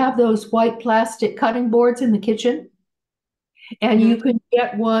they have those white plastic cutting boards in the kitchen, and Hmm. you can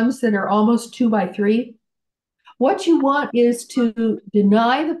get ones that are almost 2 by 3. What you want is to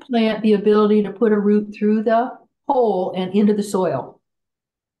deny the plant the ability to put a root through the hole and into the soil.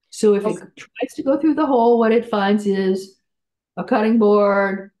 So if it Okay. tries to go through the hole, what it finds is a cutting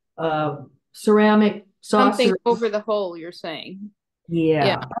board, ceramic Something saucer. over the hole, you're saying. Yeah.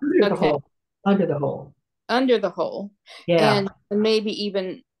 Yeah, under the Okay. hole, under the hole. Under the hole, Yeah. and maybe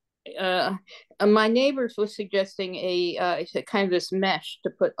even uh, my neighbors was suggesting a kind of this mesh to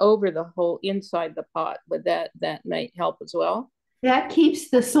put over the hole inside the pot. Would that might help as well? That keeps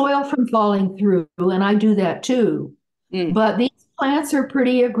the soil from falling through, and I do that too. Mm. But these plants are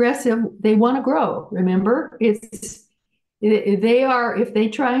pretty aggressive. They want to grow. Remember, they are, if they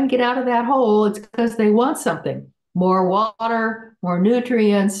try and get out of that hole, it's because they want something. more water, more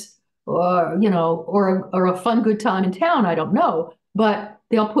nutrients, or or a fun good time in town. I don't know, but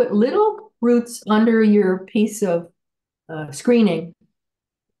they'll put little roots under your piece of screening,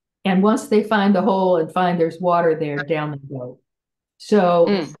 and once they find the hole and find there's water there, down they go. So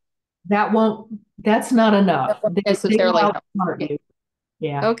Mm. that won't. That's not That enough. won't They will necessarily help. outsmart Okay. you.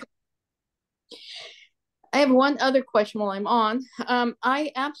 Yeah. Okay. I have one other question while I'm on.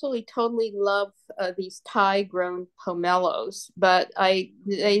 I absolutely totally love these Thai grown pomelos, but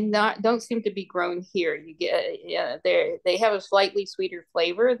they not don't seem to be grown here. You get yeah, they have a slightly sweeter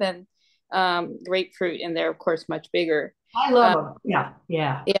flavor than grapefruit, and they're of course much bigger. I love Uh, them. Yeah,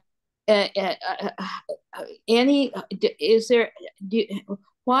 yeah. yeah, any is there? Do,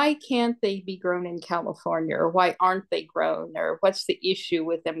 why can't they be grown in California, or why aren't they grown, or what's the issue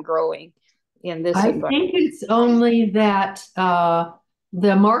with them growing in this I environment? think it's only that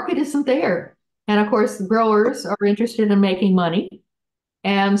the market isn't there. And of course, the growers are interested in making money.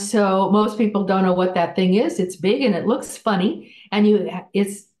 And so most people don't know what that thing is. It's big and it looks funny, and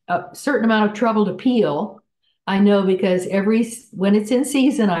it's a certain amount of trouble to peel. I know because when it's in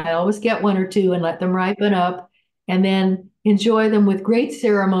season, I always get one or two and let them ripen up and then enjoy them with great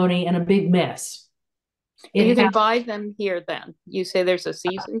ceremony and a big mess. And you It can has, buy them here then. You say there's a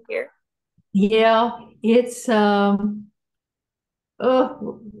season here? yeah, it's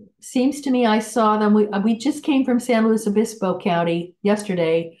seems to me I saw them. We just came from San Luis Obispo County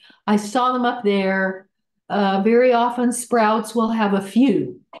yesterday. I saw them up there. Very often, Sprouts will have a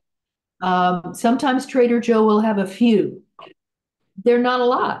few. Sometimes Trader Joe will have a few. They're not a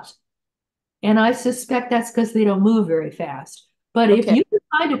lot, and I suspect that's because they don't move very fast. But if Okay. you can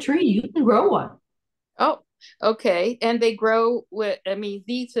find a tree, you can grow one. Oh, okay. And they grow with, I mean,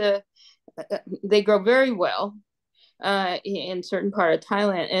 they grow very well in certain part of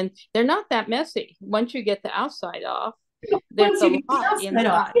Thailand, and they're not that messy. Once you get the outside off, there's Once a you get the lot outside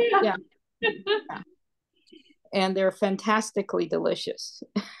off, inside. yeah. Yeah. Yeah. And they're fantastically delicious.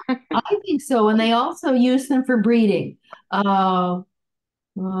 I think so, and they also use them for breeding. Uh,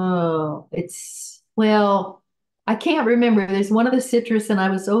 Oh, well, I can't remember. There's one of the citrus, and I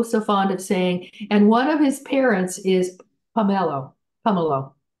was oh so fond of saying, and one of his parents is pomelo.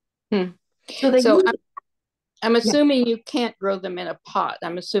 Hmm. So they So use it. I'm Yeah, assuming you can't grow them in a pot.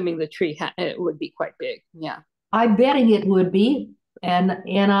 I'm assuming the tree it would be quite big. Yeah. I'm betting it would be, and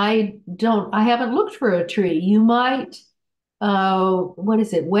I haven't looked for a tree. You might, what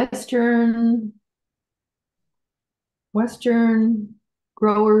is it? Western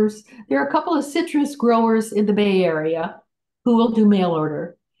growers. There are a couple of citrus growers in the Bay Area who will do mail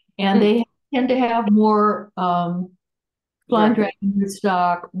order, and Hmm. they tend to have more flying Variety. dragon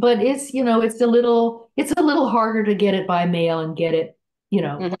rootstock. But it's a little harder to get it by mail and get it,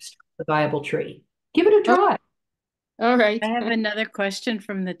 Mhm. a viable tree. Give it a Oh, try. all right. I have another question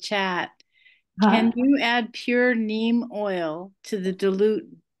from the chat. Huh? Can you add pure neem oil to the dilute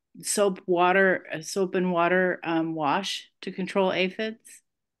soap and water wash to control aphids?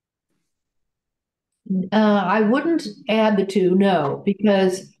 I wouldn't add the two, no,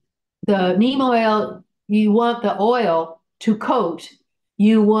 because the neem oil, you want the oil to coat.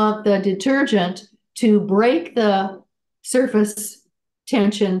 You want the detergent to break the surface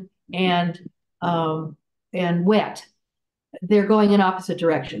tension um, and wet. They're going in opposite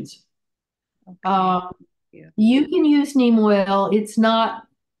directions. Okay. Um, Yeah. you can use neem oil. It's not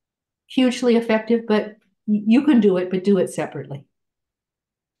hugely effective, but you can do it, but do it separately.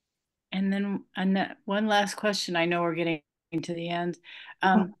 And then one last question. I know we're getting to the end.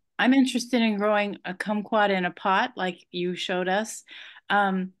 I'm interested in growing a kumquat in a pot like you showed us.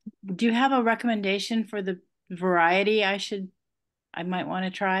 Um, do you have a recommendation for the variety I might want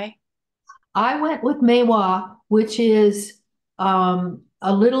to try? I went with Mewa, which is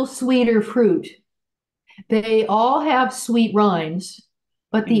a little sweeter fruit. They all have sweet rinds,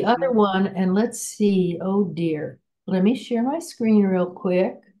 but the other Mhm. one, and let's see, oh dear. Let me share my screen real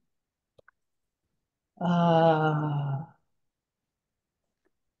quick. Uh,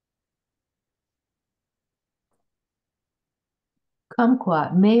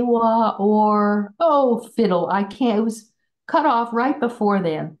 Kumquat, Mewa, or, oh, fiddle. I can't, it was cut off right before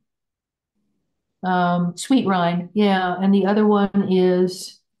then. Sweet rind, yeah. And the other one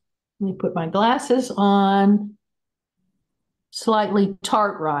is, let me put my glasses on, slightly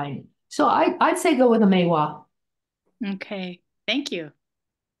tart rind. So I'd say go with a Mewa. Okay. Thank you.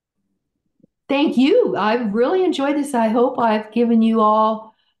 Thank you. I've really enjoyed this. I hope I've given you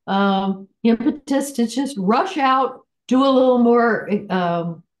all impetus to just rush out, do a little more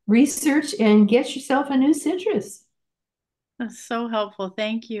research, and get yourself a new citrus. That's so helpful.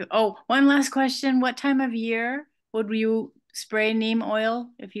 Thank you. Oh, one last question. What time of year would you spray neem oil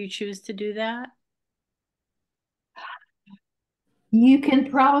if you choose to do that? You can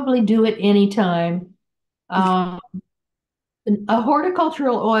probably do it anytime. Um, a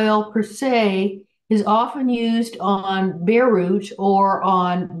horticultural oil per se is often used on bare root or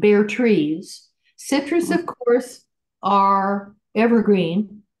on bare trees. Citrus, of course, are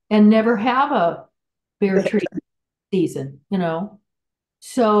evergreen and never have a bare tree season, you know.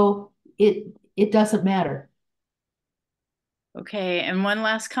 So it doesn't matter. Okay, and one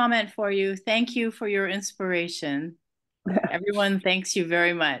last comment for you. Thank you for your inspiration. Everyone thanks you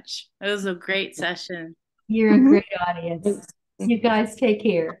very much. It was a great session. You're a Mhm. great audience. You guys take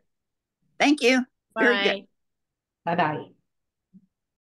care. Thank you. Very good. Bye. Bye bye.